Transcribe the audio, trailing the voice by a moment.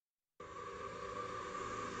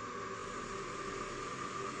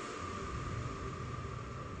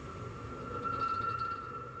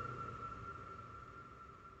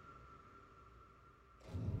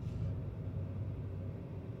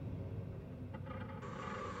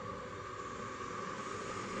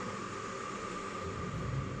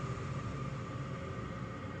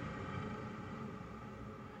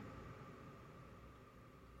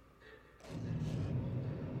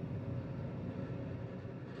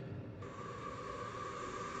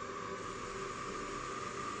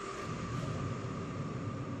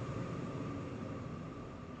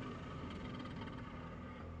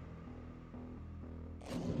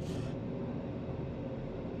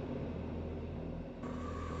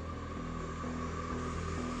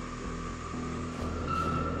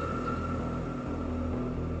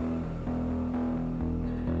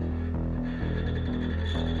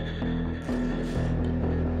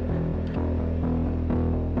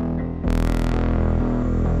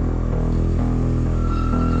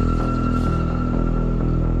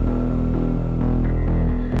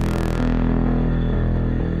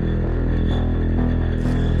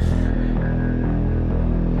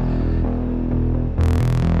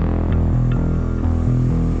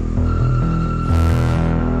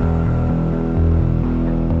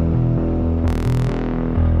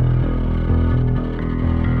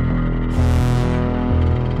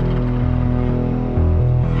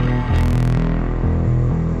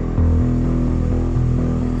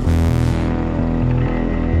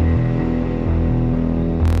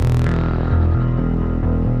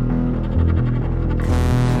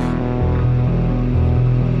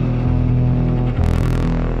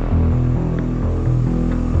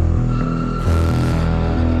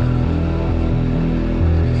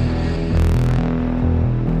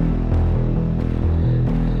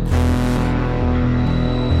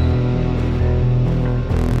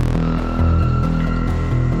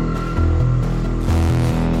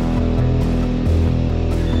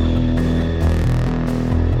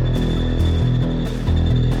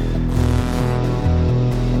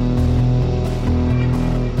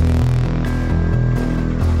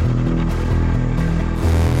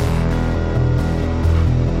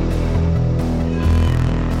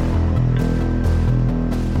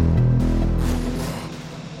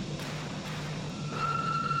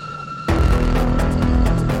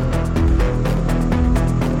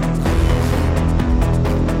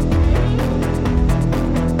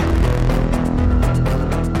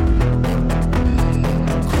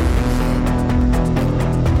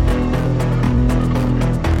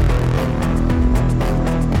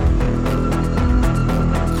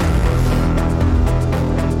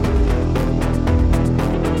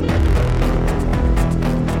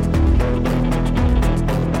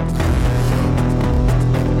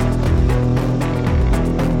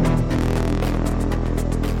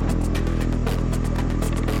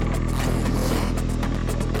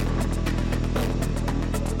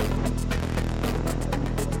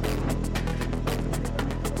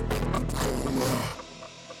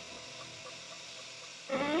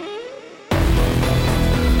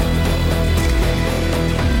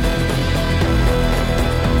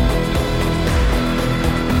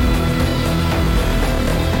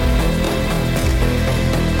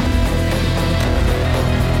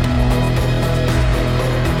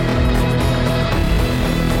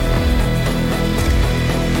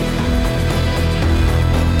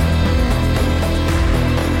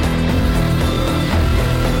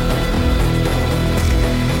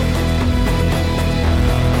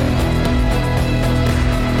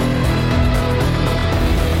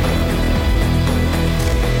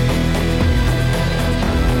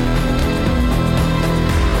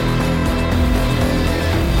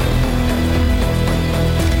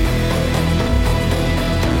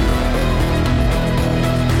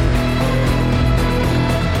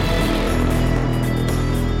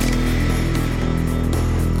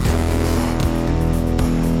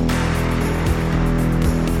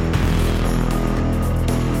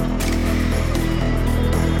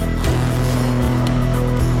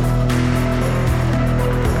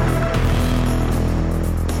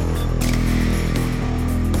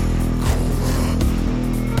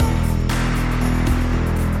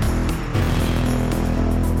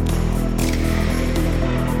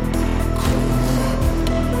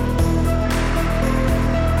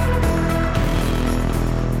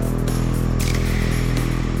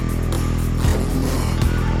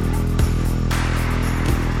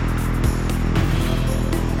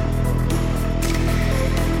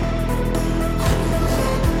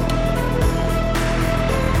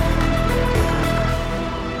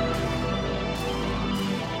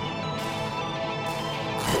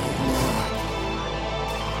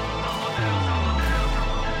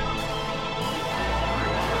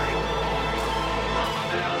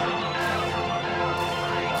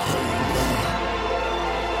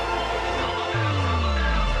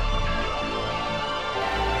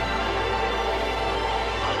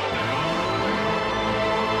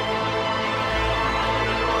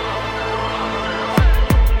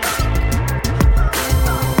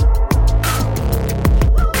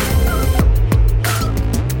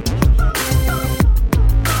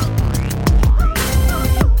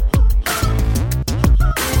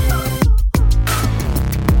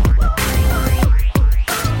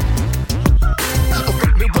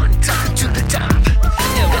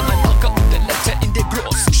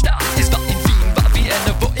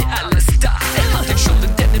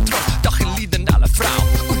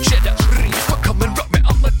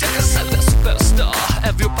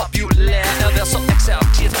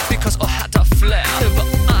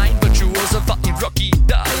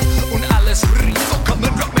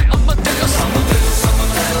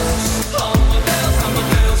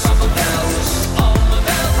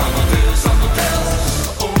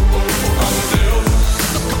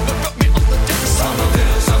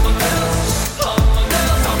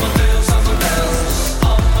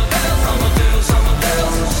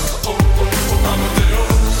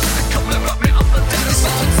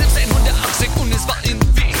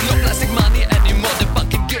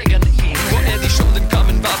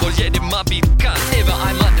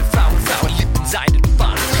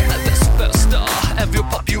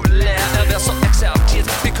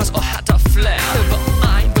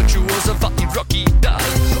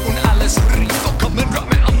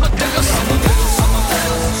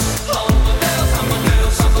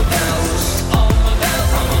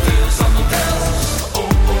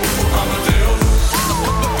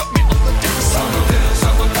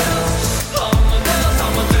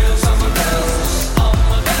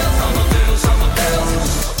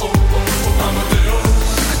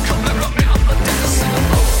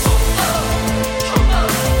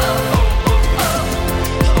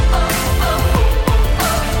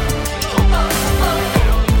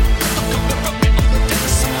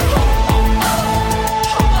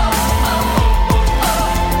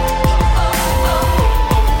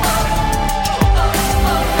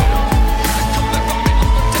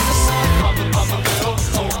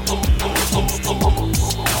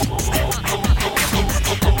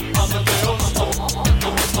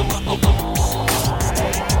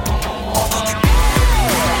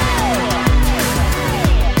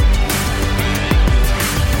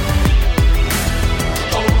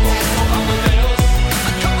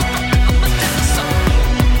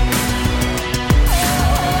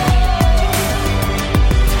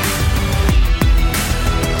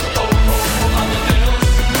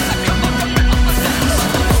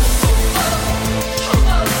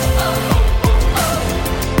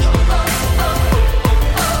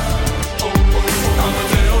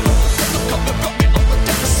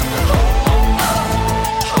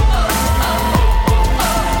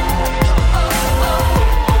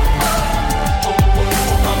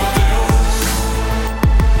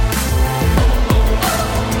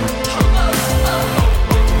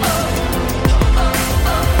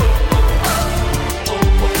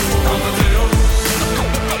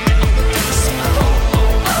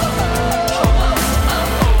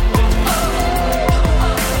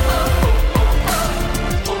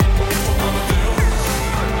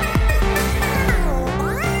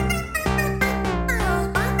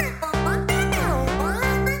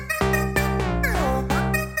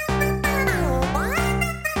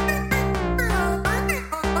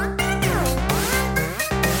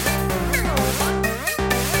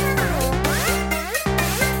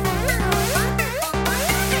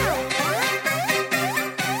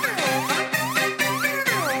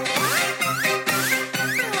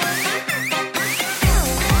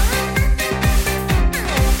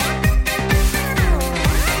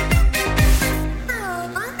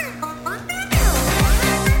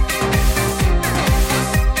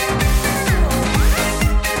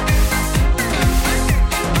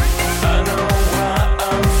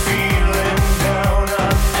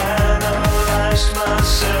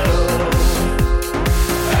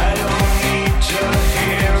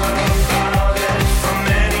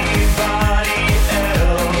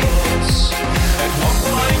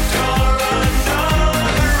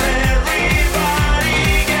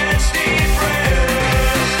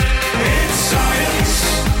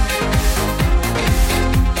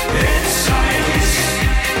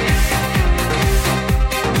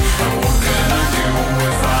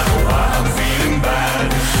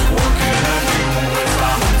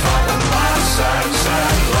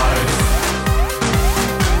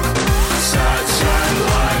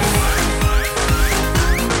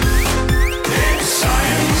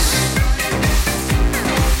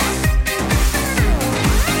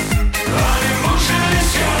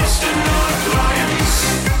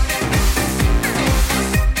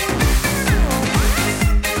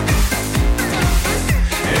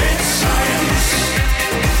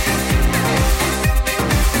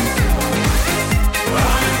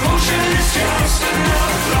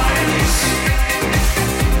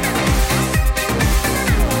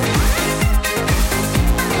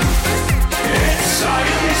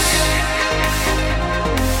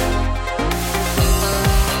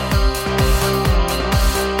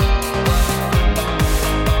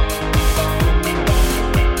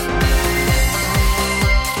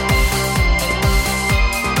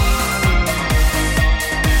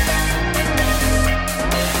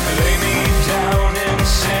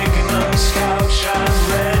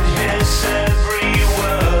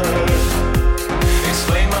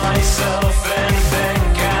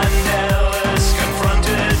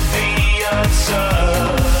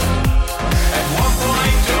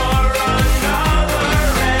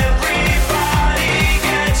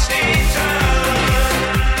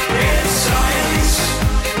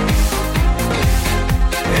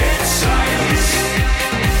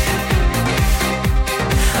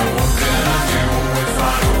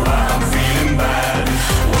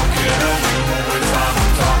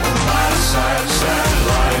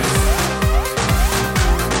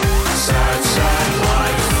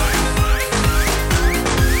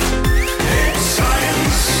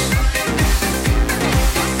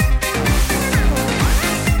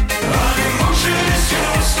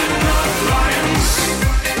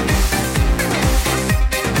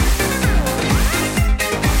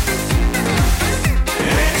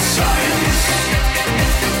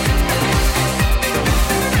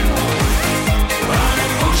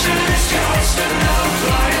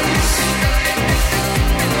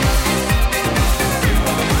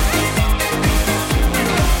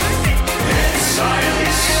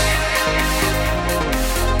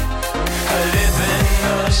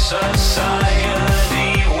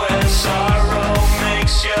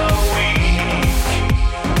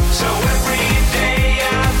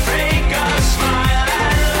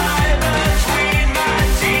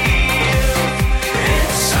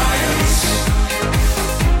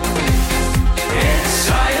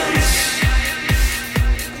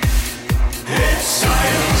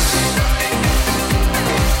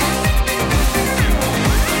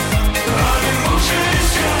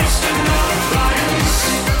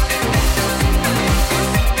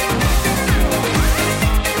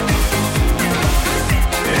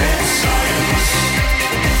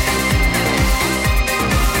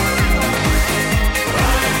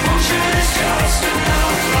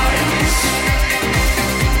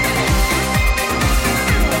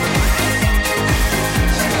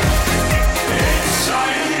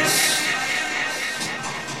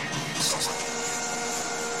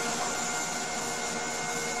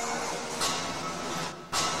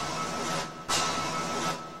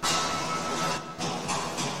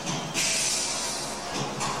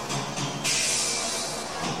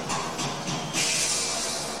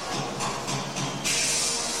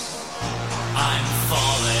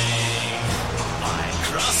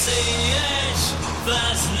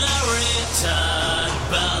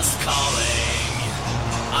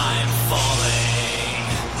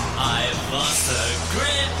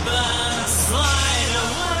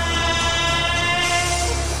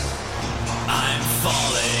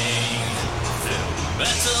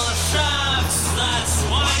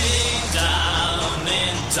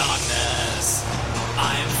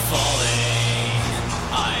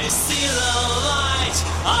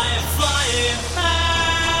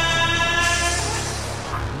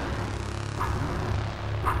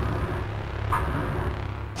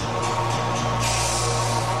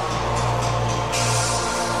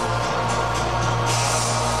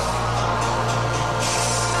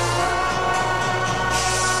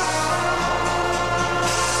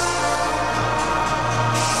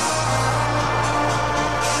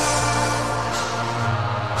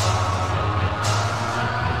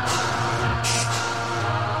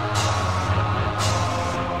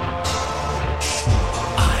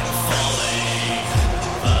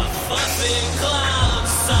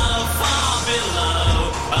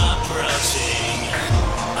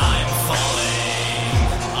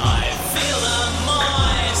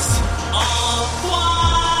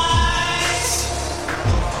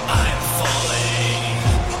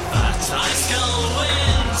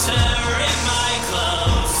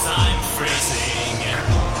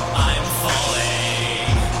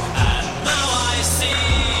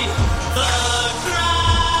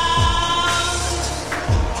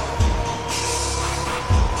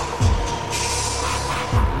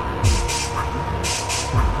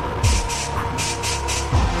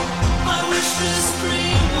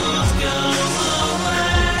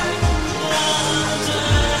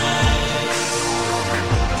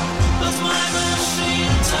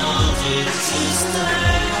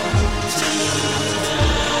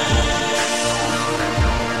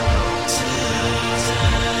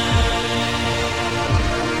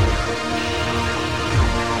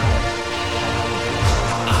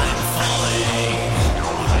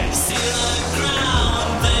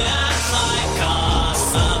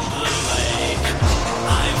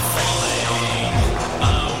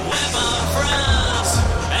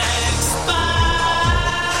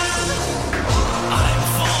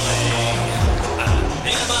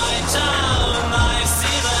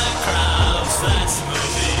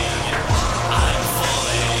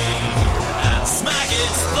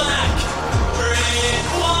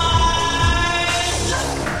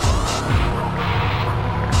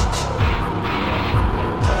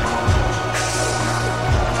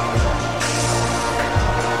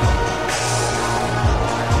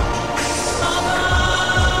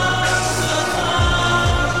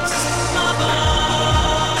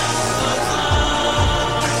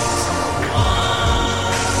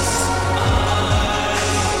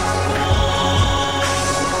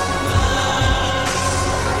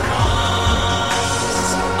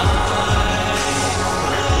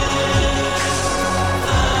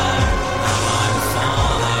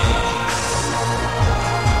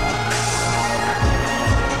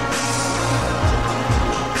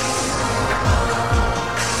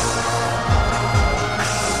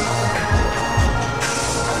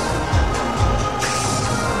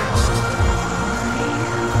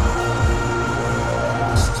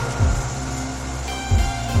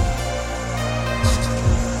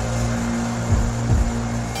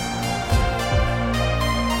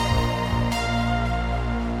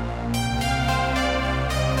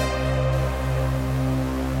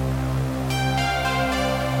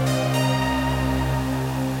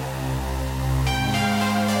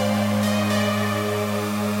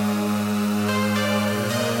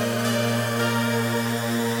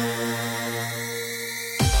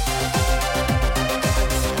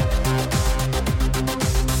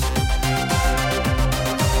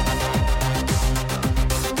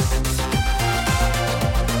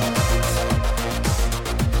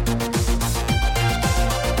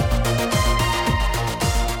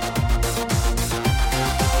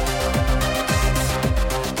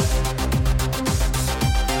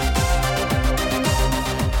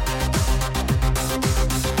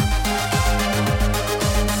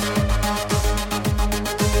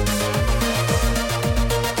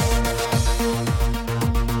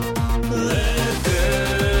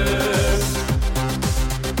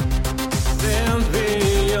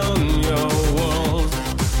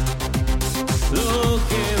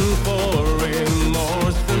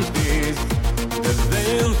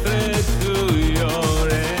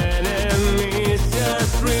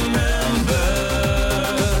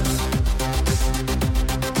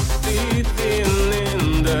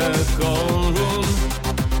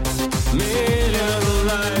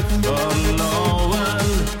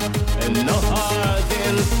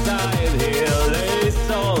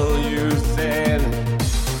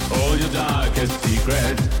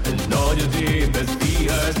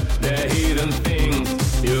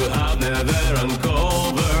never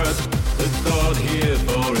uncovered. Stored here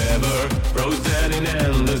forever, frozen in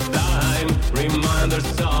endless time. Reminders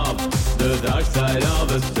of the dark side of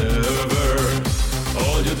the server.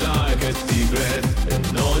 All your darkest secrets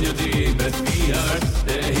and all your deepest fears,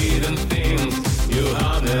 the hidden things you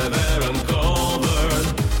have never uncovered.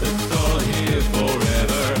 Stored here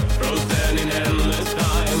forever, frozen in endless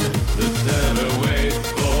time. The server waits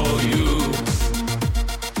for you.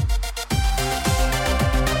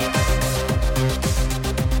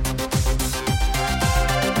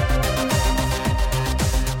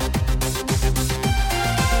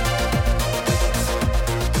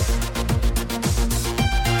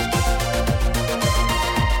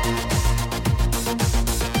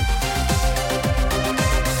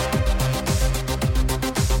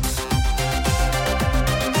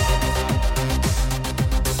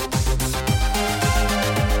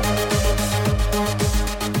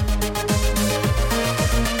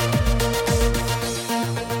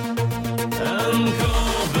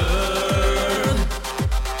 Uncovered,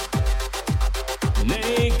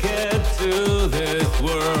 naked to this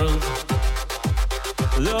world,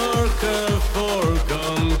 lurker for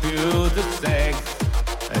computer sex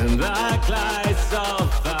and dark lights of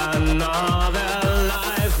another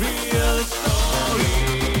life. Real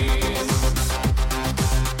stories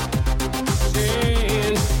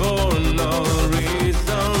change for no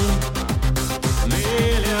reason.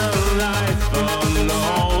 Million lights for no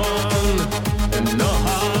one, and no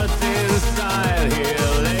heart inside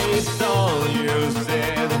here lays all you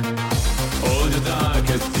said. All your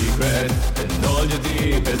darkest secrets and all your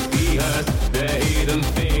deepest fears, the hidden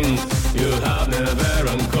things you have never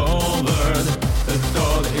uncovered.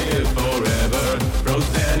 Stored here forever,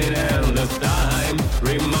 frozen in endless time.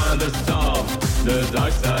 Reminders of the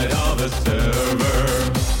dark side of the server.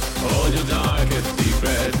 All your darkest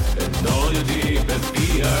secrets and all your deepest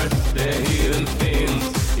fears, the hidden things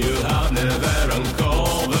you have never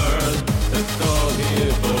uncovered. Stored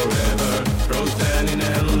here forever, frozen in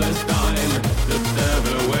endless time. The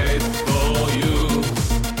server waits for you.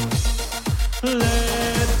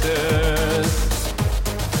 Letters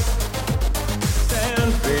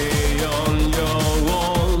sent beyond your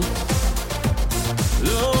walls,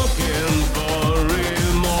 looking for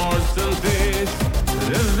remorse and peace.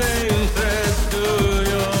 The vain threat to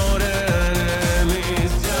your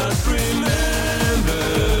enemies. Just remember,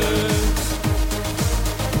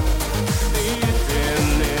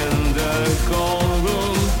 sitting in the cold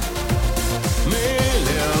room,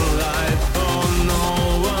 million lights for no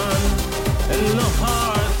one, and no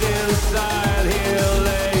heart inside here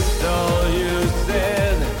lays all you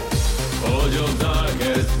said. All your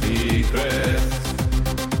darkest secrets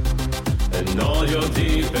and all your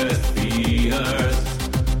deepest fears.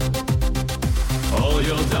 All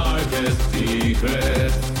your darkest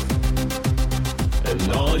secrets and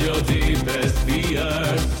all your deepest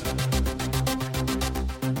fears.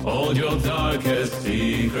 All your darkest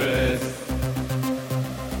secrets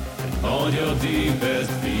and all your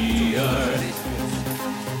deepest fears.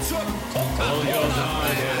 All your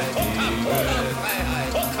darkest secrets.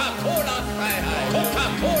 Coca-Cola-Freiheit,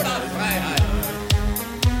 Coca-Cola-Freiheit.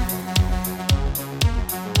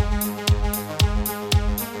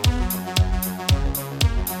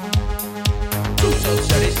 Zu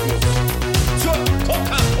Sozialismus, zur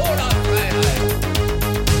Coca-Cola-Freiheit.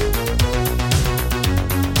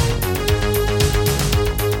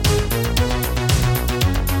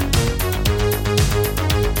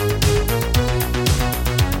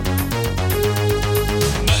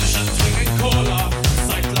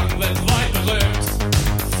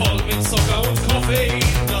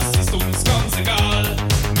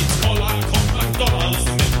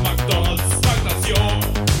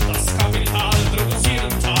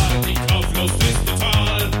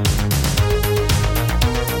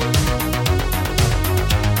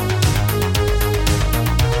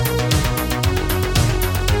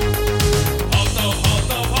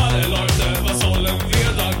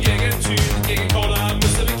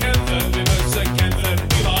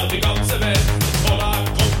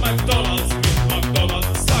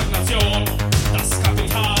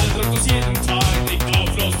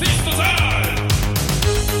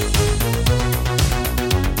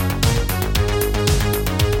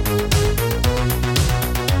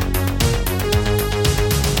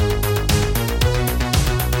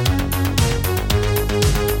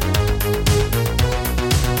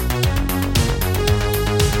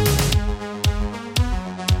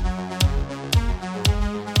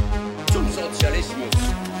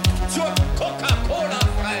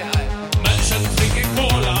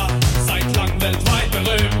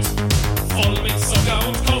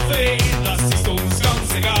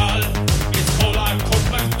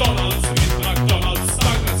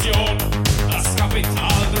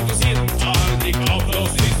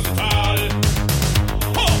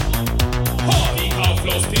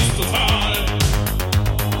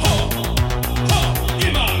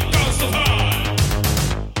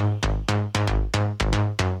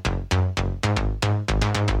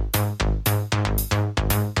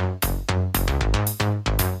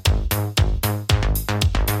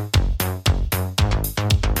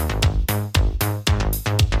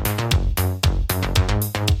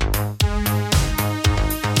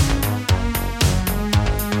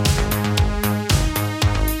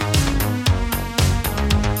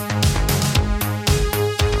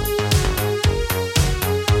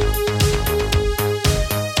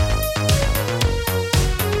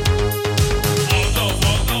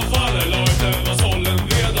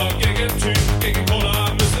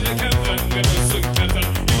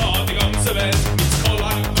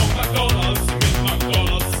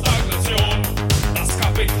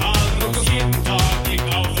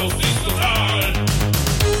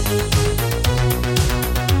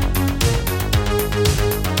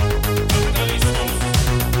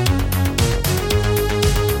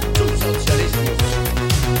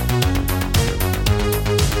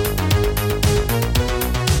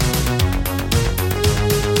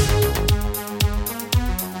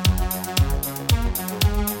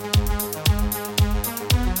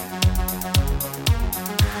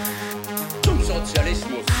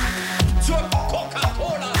 Nationalsozialismus zur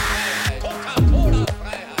Coca-Cola-Freiheit.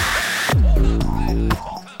 Coca-Cola-Freiheit. Coca-Cola-Freiheit.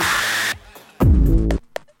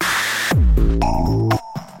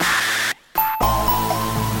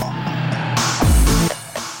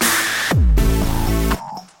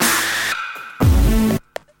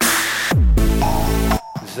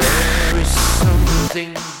 There is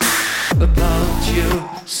something about you,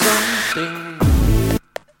 something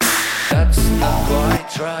that's not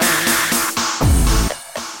quite right.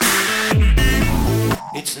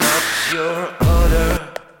 It's not your odor,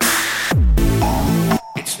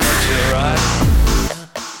 it's not your eye,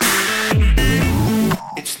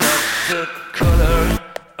 it's not the color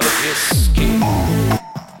of your skin.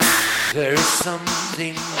 There is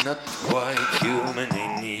something not quite human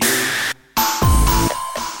in you.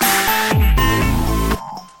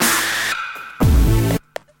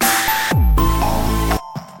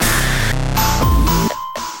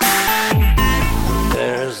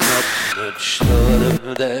 There's not much thought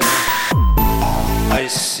of there, I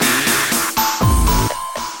see.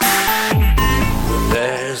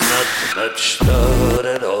 There's not much thought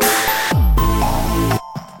at all.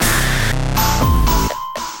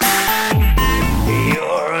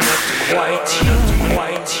 You're not quite human,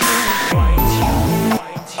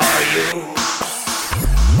 are you?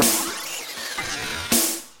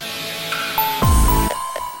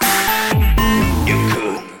 You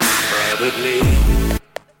could probably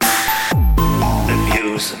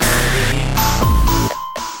abuse many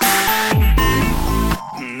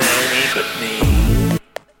but me.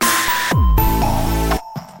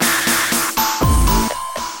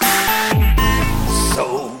 So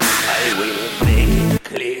I will make it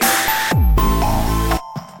clear.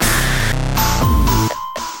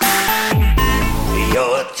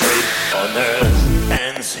 Your trip on Earth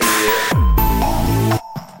ends here.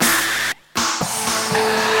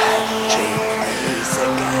 Jake.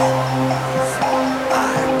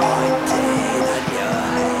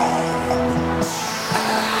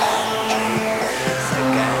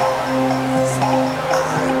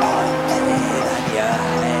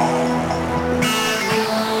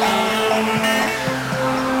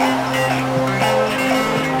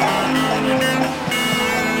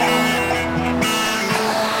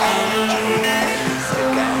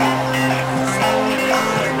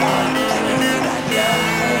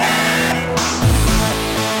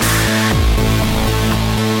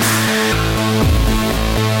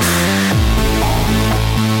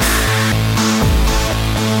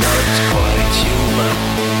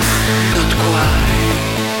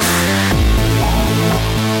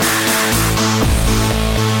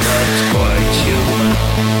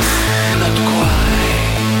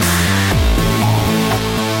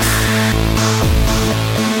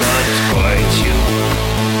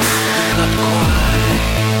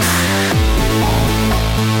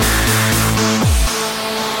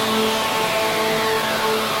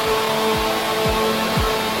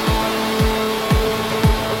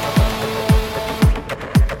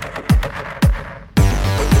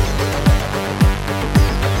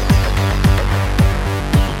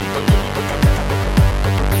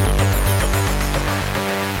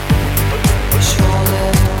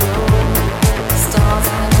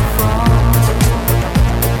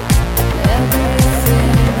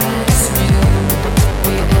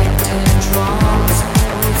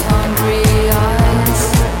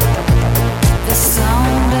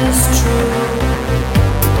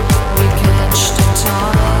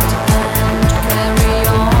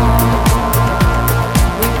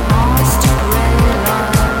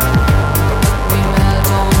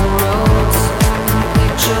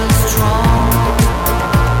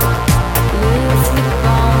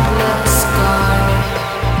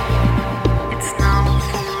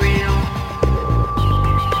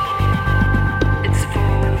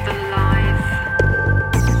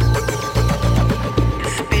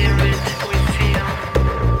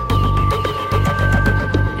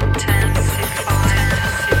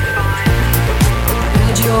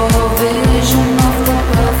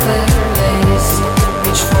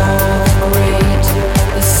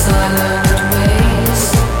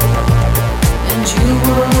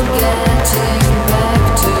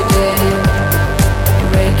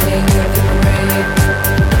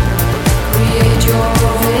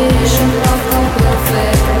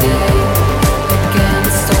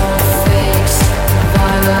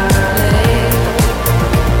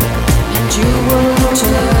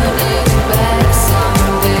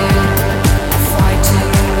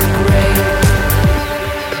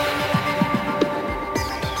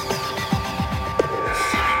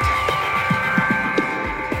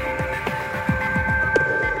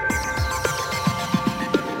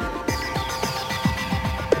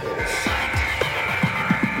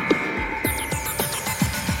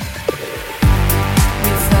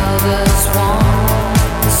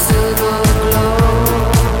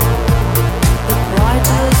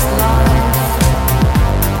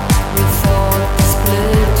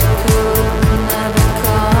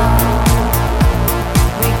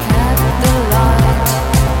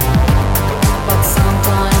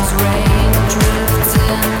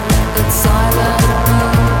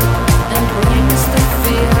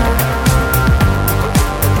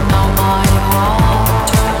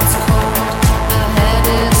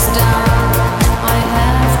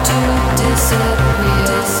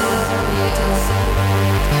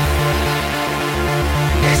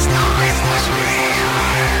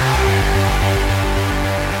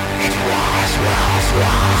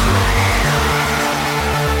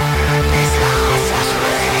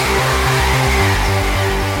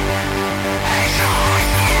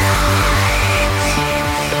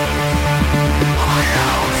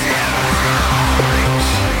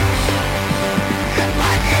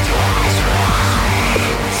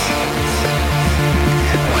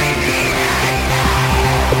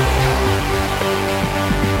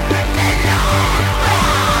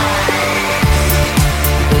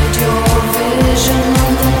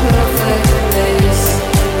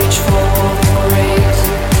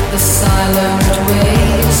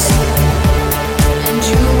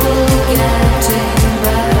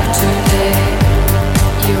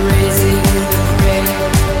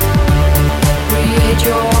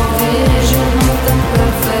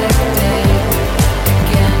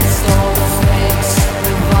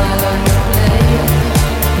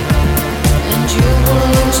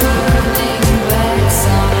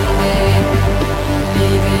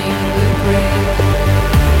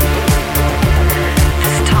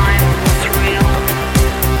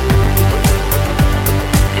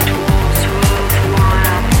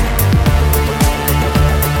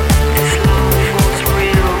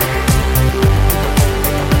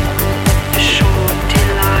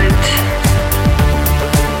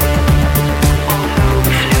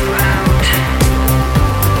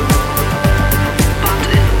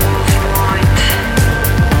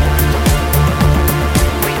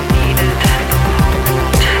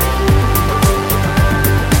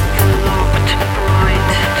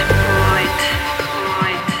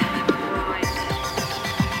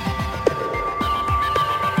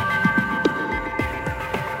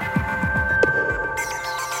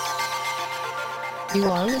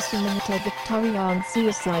 Victoria on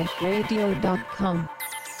suicideradio.com.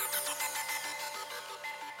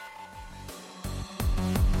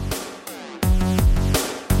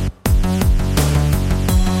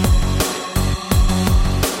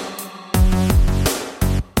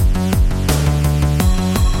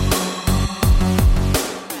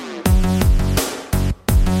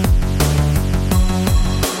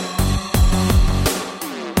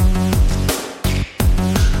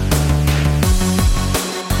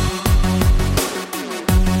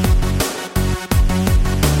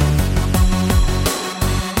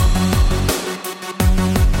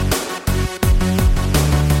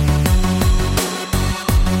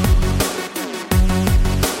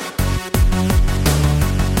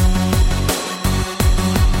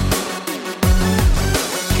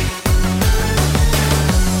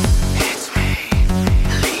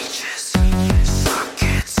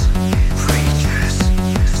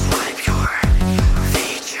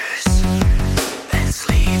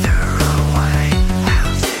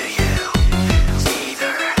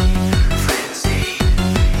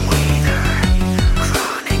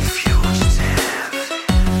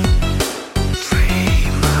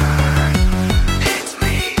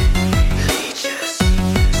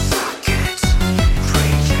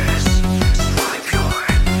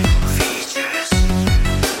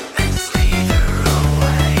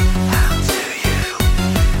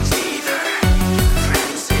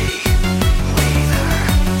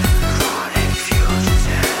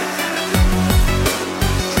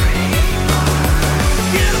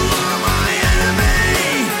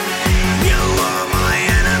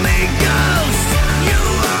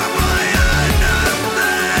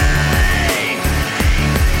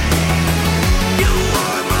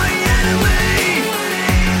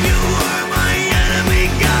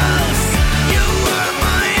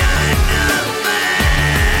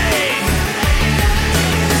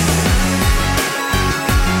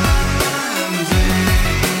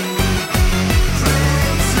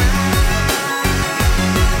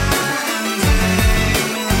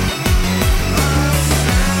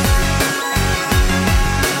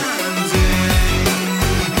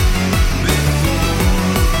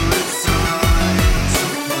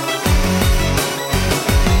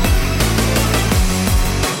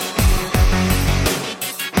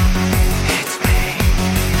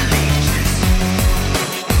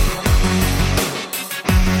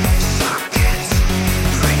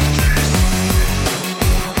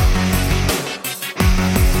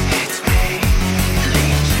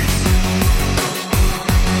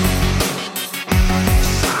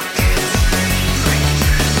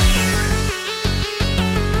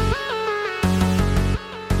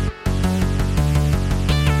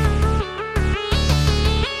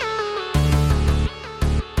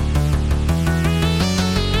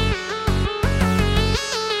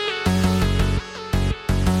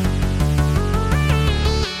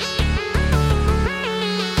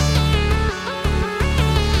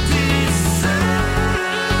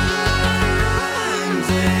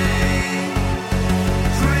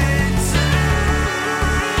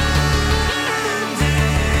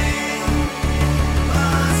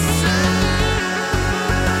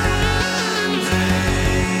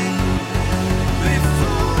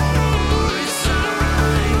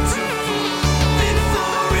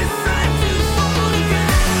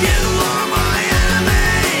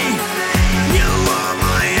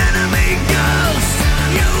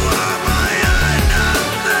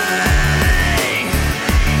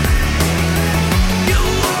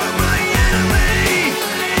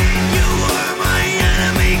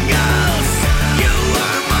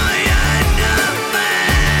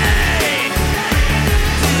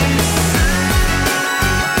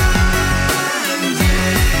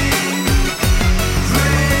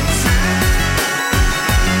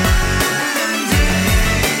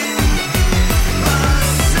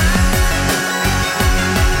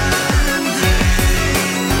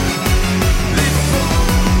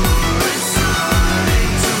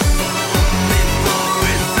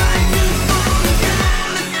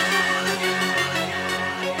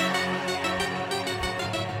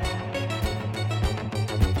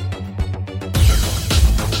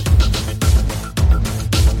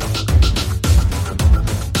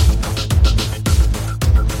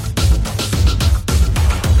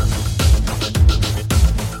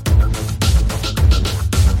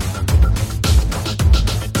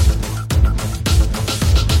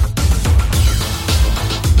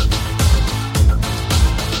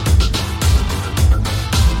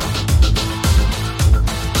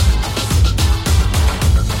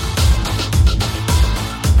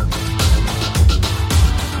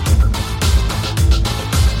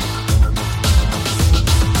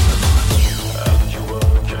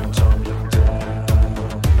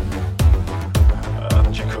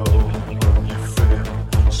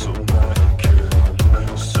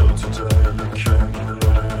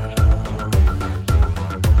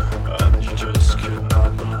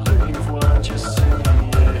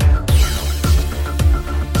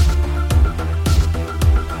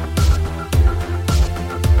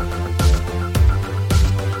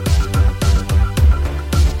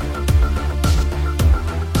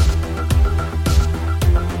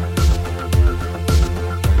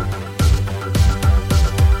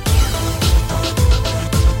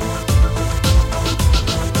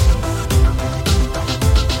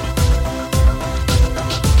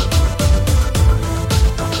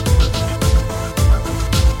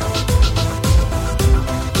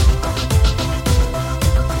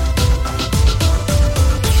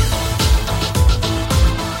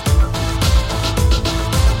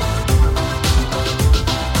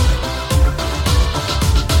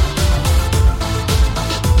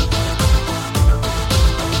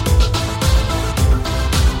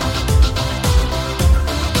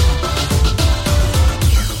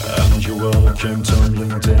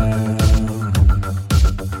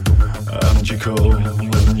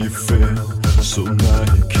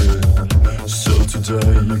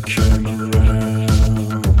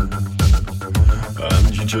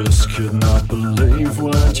 just could not believe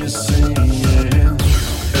what you're seeing. And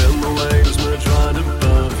the waves moved right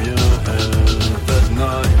above your head that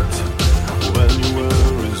night when you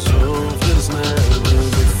were resolved as never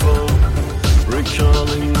before,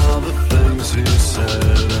 recalling all the things he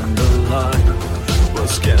said, and the light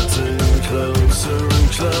was getting closer and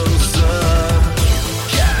closer.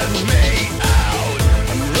 Get me out,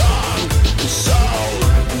 I'm wrong, so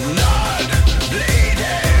not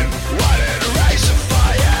bleeding. What an erase of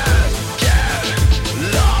fire. Get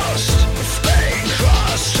lost, fade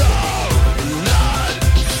cross, so not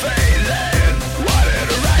failing. What an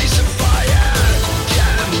erase of fire.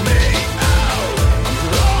 Get me out, I'm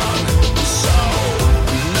wrong, so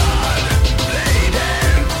not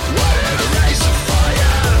bleeding. What an erase of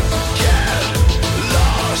fire. Get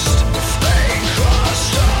lost, fade cross,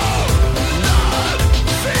 so not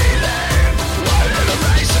failing. What an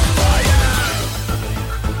erase of fire.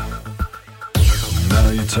 Now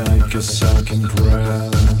you take a second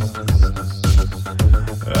breath,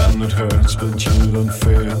 and it hurts, but you don't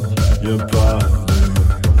feel your body.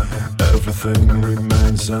 Everything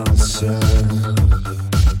remains unsaid.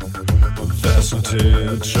 There's no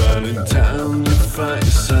tear trailing down your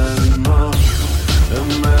face anymore, and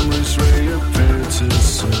memories reappear too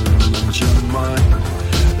soon. Your mind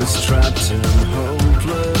is trapped in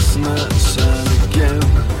hopelessness, and again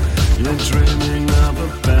you're dreaming of a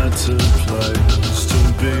better place to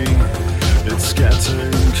be. It's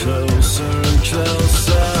getting closer and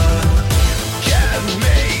closer. Get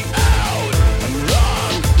me out, I'm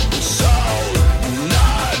wrong, so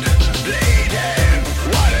not bleeding.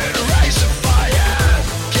 What an erase of fire.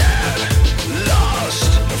 Get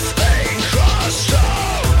lost, fade cross, so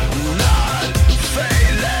not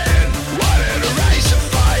failing. What an erase of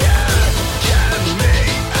fire. Get me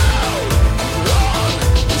out, I'm wrong,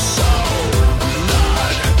 so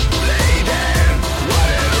not bleeding. What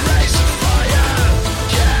an erase of fire.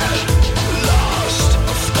 Get lost,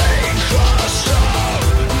 fade cross, so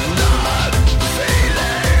not failing.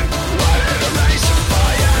 What an erase of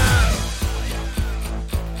fire.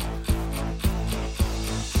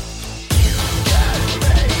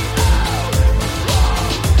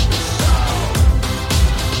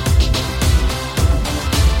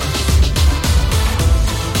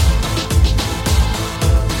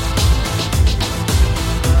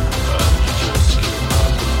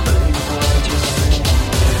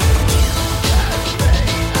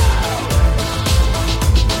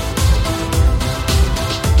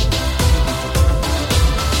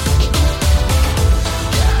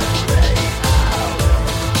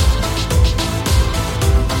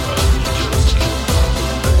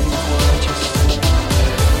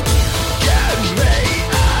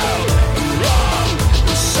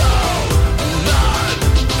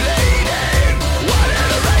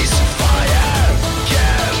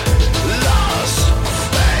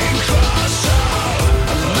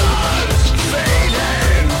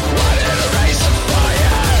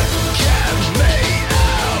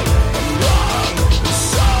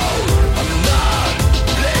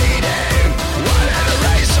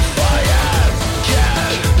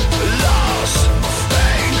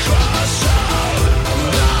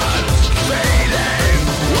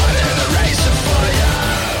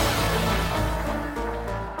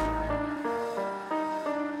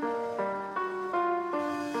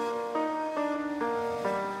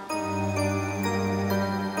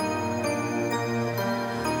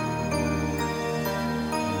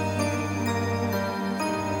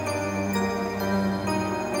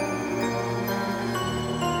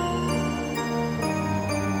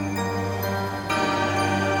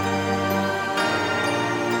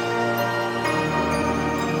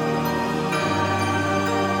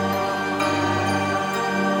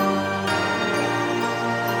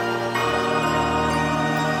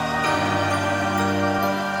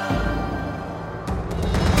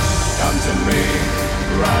 Come to me,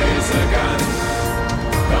 rise again.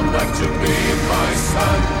 Come back to me, my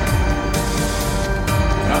son.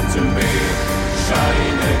 Come to me,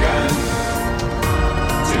 shine again.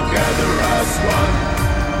 Together as one.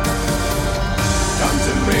 Come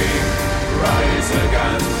to me, rise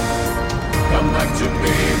again. Come back to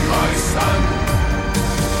me, my son.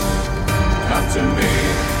 Come to me,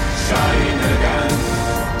 shine again.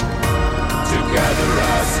 Together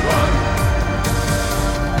as one.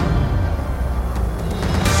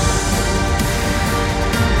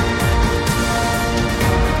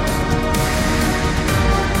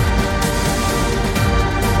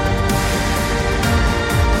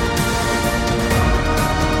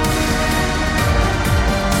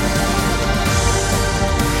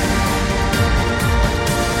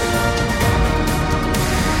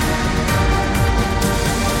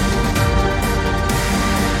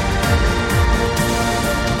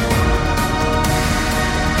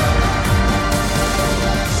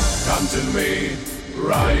 to me,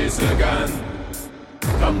 rise again.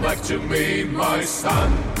 Come back to me, my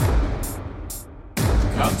son.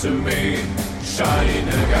 Come to me, shine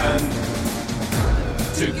again.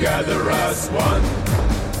 Together as one.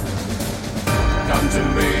 Come to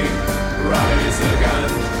me, rise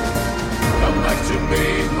again. Come back to me,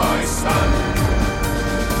 my son.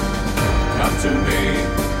 Come to me,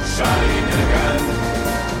 shine again.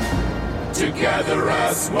 Together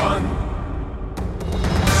as one.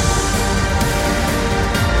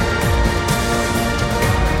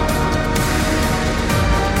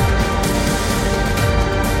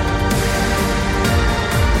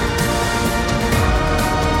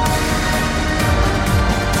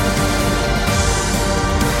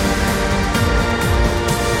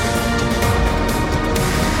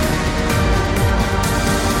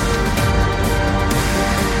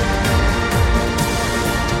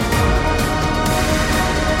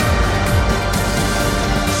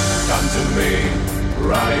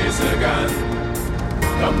 Rise again,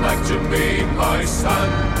 come back to me, my son.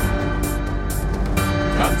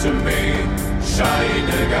 Come to me, shine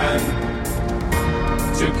again.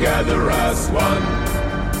 Together as one.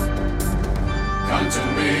 Come to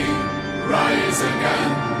me, rise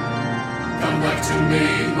again. Come back to me,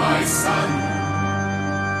 my son.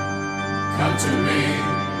 Come to me,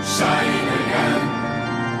 shine again.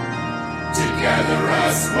 Together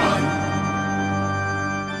as one.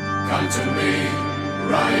 Come to me,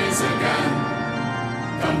 rise again.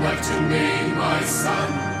 Come back to me, my son.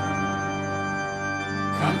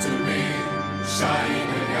 Come to me, shine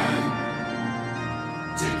again.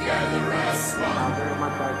 Together as one. Very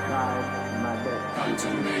much I tried my best. Come to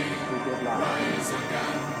me, rise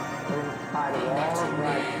again. In spite of all of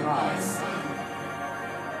my tried,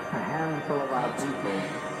 a handful of our people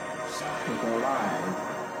with their lives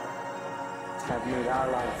have made our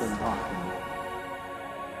life impossible.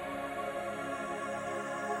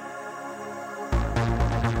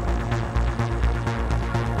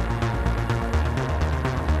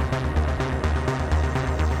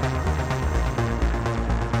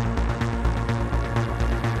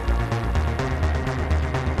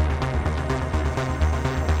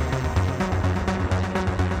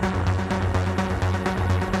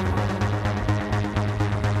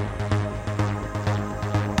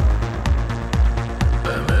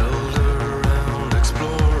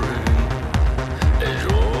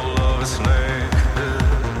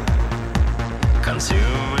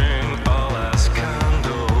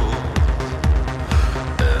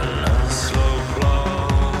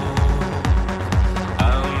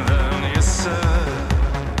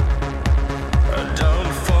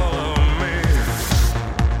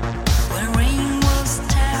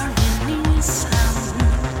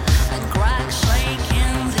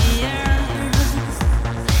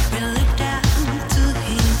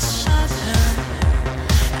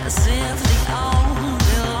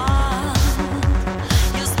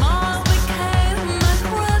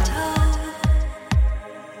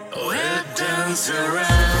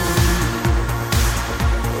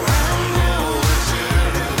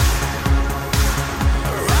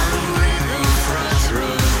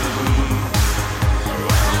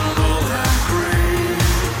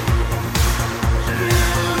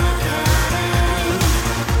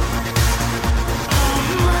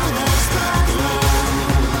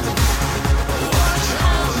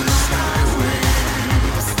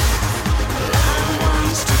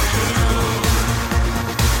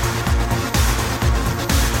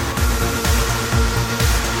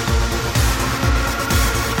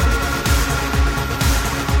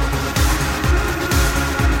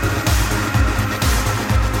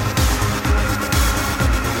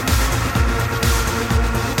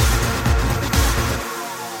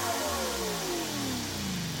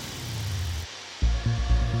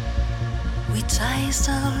 taste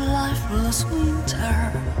of lifeless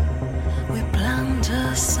winter. We planned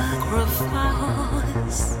a sacrifice.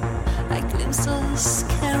 I glimpse a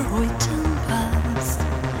scary tempest.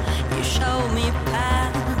 You show me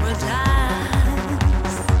paradise.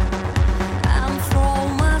 And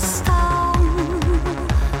from my stone,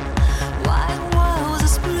 white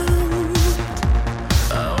roses bloomed.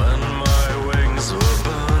 When my wings were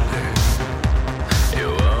burning, you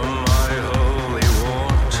were my holy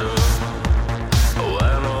water.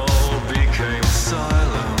 When all became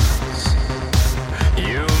silence,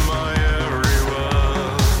 you my every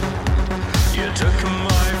word. You took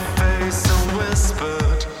my face and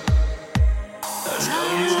whispered,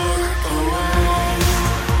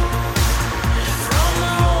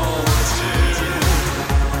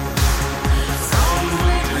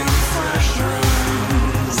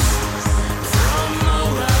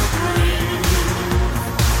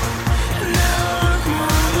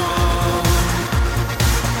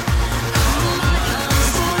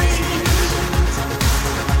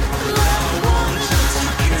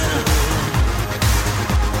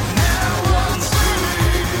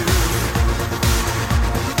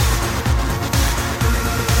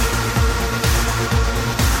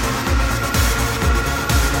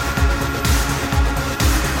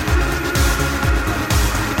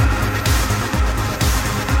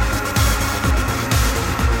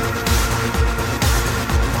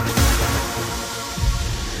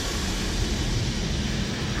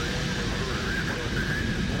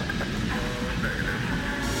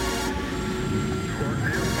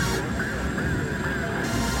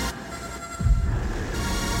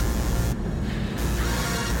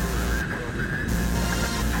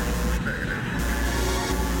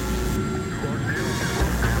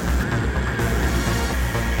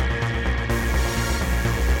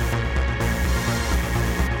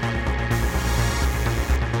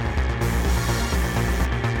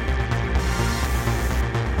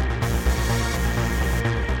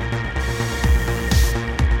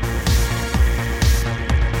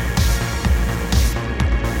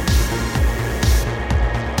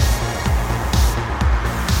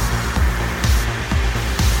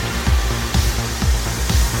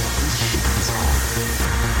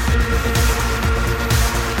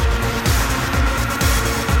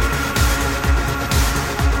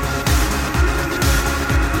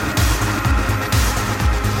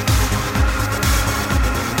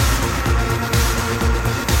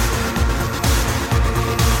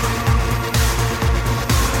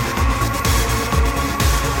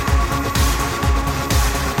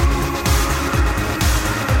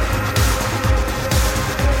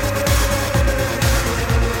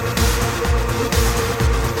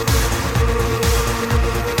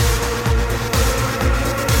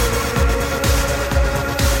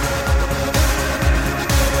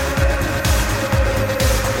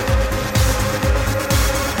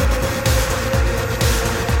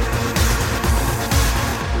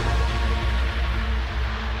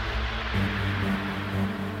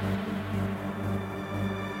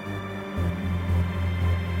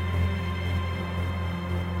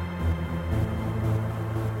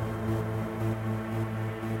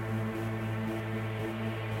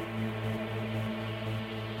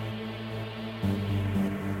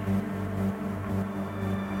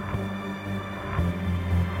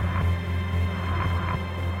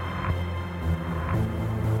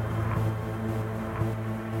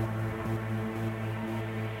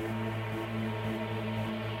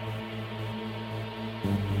 As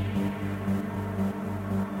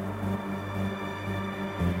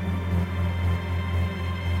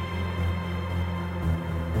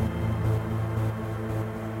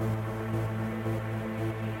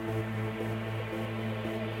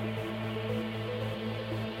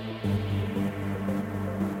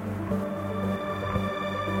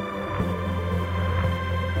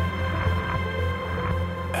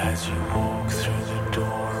you walk through the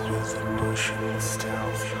door with emotional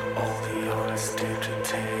stealth, all the eyes stare to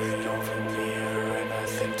tear your veneer, and I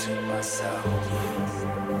think to myself,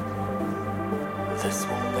 this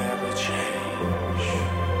will never change.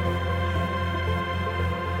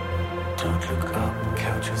 Don't look up,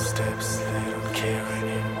 count your steps, they don't care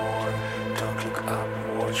anymore. Don't look up,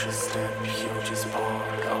 watch your step, you're just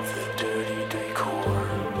part of the dirty decor.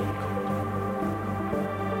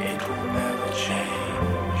 It will never change.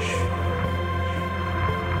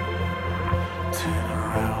 Turn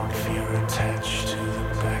around, fear attached to the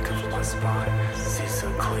back of my spine. See so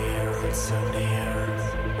clear, it's so near.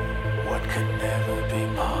 What can never be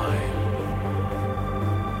mine?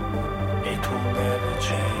 It will never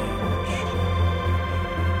change.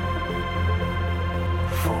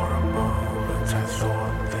 For a moment I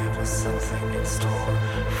thought there was something in store.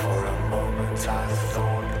 For a moment I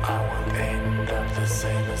thought I would end up the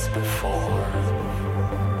same as before.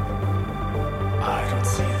 I don't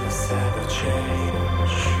see this ever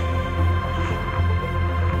change.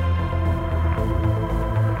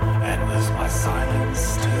 And with my silence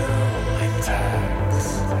still intact,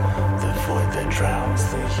 the void that drowns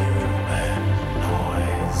the human